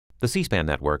The C-SPAN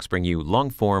networks bring you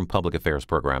long-form public affairs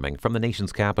programming from the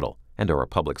nation's capital and are a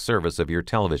public service of your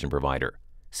television provider.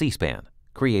 C-SPAN,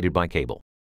 created by cable.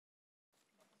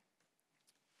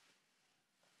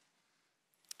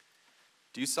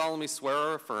 Do you solemnly swear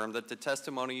or affirm that the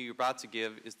testimony you're about to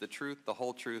give is the truth, the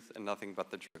whole truth, and nothing but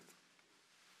the truth?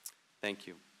 Thank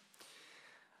you.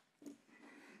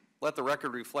 Let the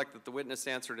record reflect that the witness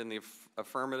answered in the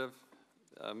affirmative.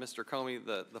 Mr. Comey,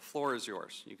 the floor is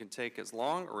yours. You can take as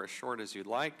long or as short as you'd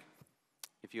like.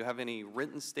 If you have any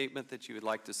written statement that you would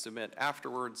like to submit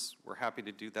afterwards, we're happy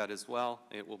to do that as well.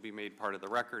 It will be made part of the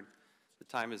record. The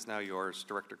time is now yours.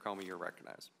 Director Comey, you're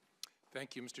recognized.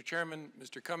 Thank you, Mr. Chairman,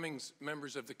 Mr. Cummings,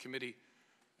 members of the committee.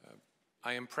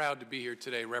 I am proud to be here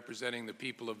today representing the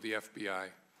people of the FBI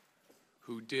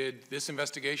who did this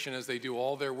investigation as they do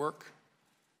all their work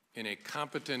in a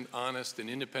competent, honest, and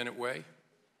independent way.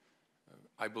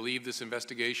 I believe this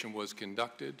investigation was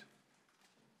conducted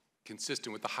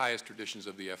consistent with the highest traditions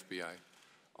of the FBI.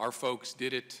 Our folks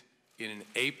did it in an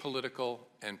apolitical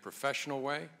and professional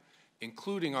way,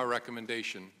 including our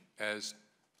recommendation as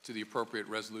to the appropriate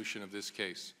resolution of this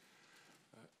case.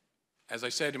 As I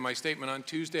said in my statement on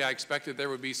Tuesday, I expected there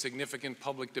would be significant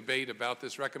public debate about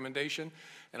this recommendation,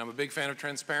 and I'm a big fan of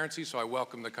transparency, so I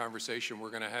welcome the conversation we're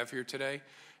going to have here today.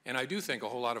 And I do think a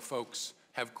whole lot of folks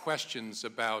have questions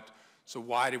about, so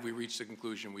why did we reach the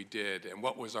conclusion we did, and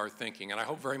what was our thinking? And I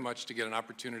hope very much to get an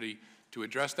opportunity to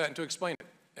address that and to explain it.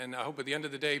 And I hope at the end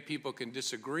of the day people can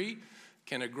disagree,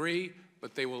 can agree,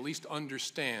 but they will at least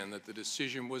understand that the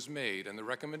decision was made and the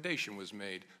recommendation was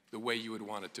made the way you would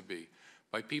want it to be,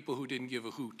 by people who didn't give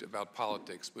a hoot about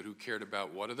politics, but who cared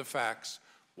about what are the facts,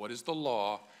 what is the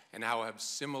law, and how have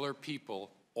similar people,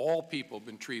 all people,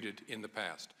 been treated in the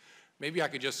past. Maybe I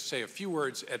could just say a few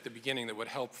words at the beginning that would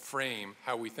help frame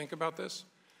how we think about this.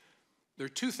 There are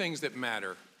two things that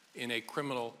matter in a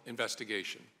criminal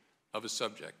investigation of a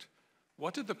subject.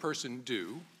 What did the person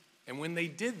do? And when they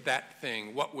did that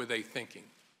thing, what were they thinking?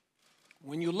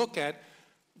 When you look at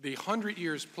the 100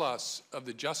 years plus of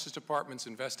the Justice Department's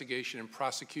investigation and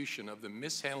prosecution of the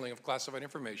mishandling of classified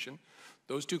information,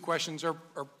 those two questions are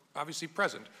obviously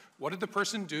present. What did the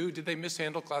person do? Did they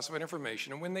mishandle classified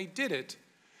information? And when they did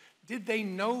they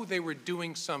know they were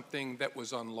doing something that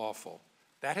was unlawful?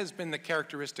 That has been the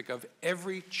characteristic of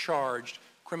every charged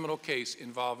criminal case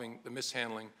involving the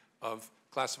mishandling of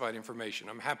classified information.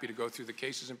 I'm happy to go through the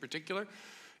cases in particular.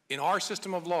 In our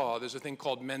system of law, there's a thing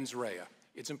called mens rea.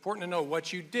 It's important to know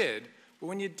what you did, but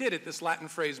when you did it, this Latin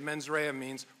phrase mens rea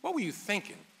means, what were you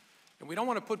thinking? And we don't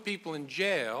want to put people in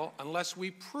jail unless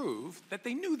we prove that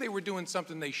they knew they were doing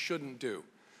something they shouldn't do.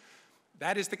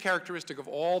 That is the characteristic of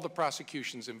all the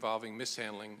prosecutions involving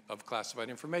mishandling of classified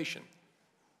information.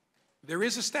 There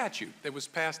is a statute that was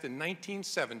passed in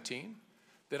 1917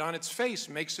 that on its face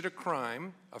makes it a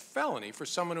crime, a felony, for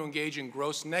someone to engage in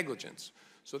gross negligence.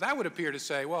 So that would appear to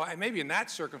say, well, maybe in that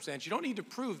circumstance, you don't need to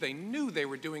prove they knew they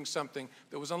were doing something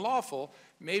that was unlawful.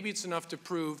 Maybe it's enough to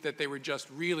prove that they were just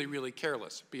really, really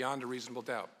careless, beyond a reasonable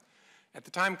doubt. At the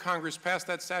time Congress passed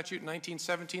that statute in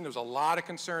 1917, there was a lot of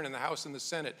concern in the House and the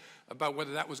Senate about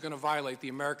whether that was going to violate the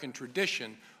American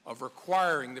tradition of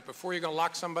requiring that before you're going to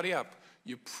lock somebody up,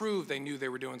 you prove they knew they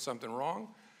were doing something wrong.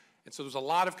 And so there was a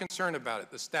lot of concern about it.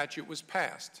 The statute was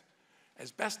passed. As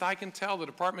best I can tell, the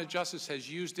Department of Justice has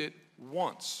used it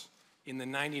once in the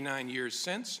 99 years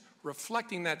since,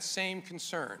 reflecting that same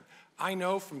concern. I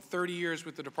know from 30 years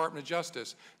with the Department of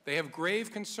Justice, they have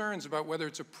grave concerns about whether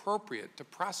it's appropriate to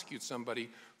prosecute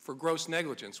somebody for gross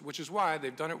negligence, which is why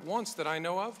they've done it once that I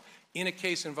know of in a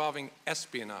case involving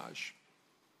espionage.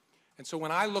 And so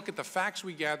when I look at the facts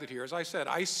we gathered here, as I said,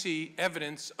 I see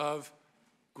evidence of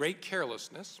great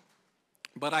carelessness,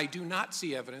 but I do not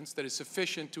see evidence that is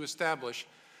sufficient to establish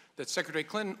that Secretary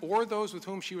Clinton or those with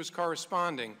whom she was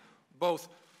corresponding both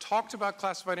talked about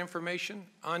classified information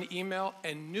on email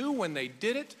and knew when they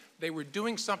did it, they were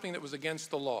doing something that was against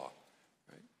the law.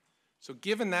 Right? So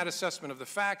given that assessment of the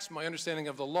facts, my understanding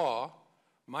of the law,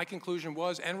 my conclusion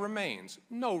was and remains,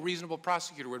 no reasonable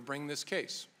prosecutor would bring this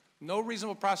case. No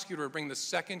reasonable prosecutor would bring the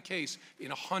second case in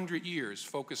 100 years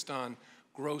focused on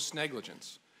gross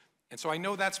negligence. And so I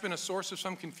know that's been a source of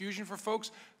some confusion for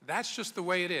folks. That's just the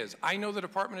way it is. I know the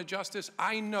Department of Justice.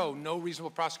 I know no reasonable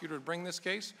prosecutor would bring this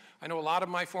case. I know a lot of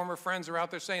my former friends are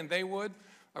out there saying they would.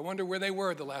 I wonder where they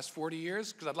were the last 40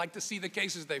 years, because I'd like to see the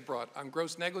cases they brought on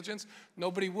gross negligence.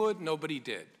 Nobody would, nobody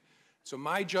did. So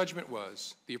my judgment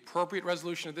was the appropriate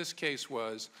resolution of this case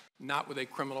was not with a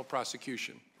criminal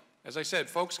prosecution. As I said,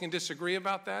 folks can disagree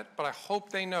about that, but I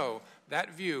hope they know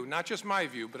that view, not just my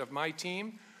view, but of my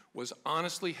team, was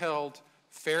honestly held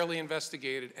fairly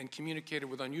investigated, and communicated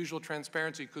with unusual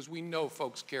transparency because we know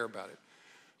folks care about it.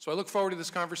 So I look forward to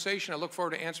this conversation. I look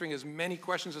forward to answering as many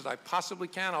questions as I possibly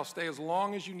can. I'll stay as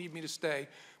long as you need me to stay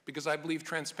because I believe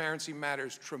transparency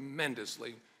matters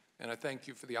tremendously, and I thank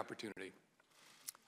you for the opportunity.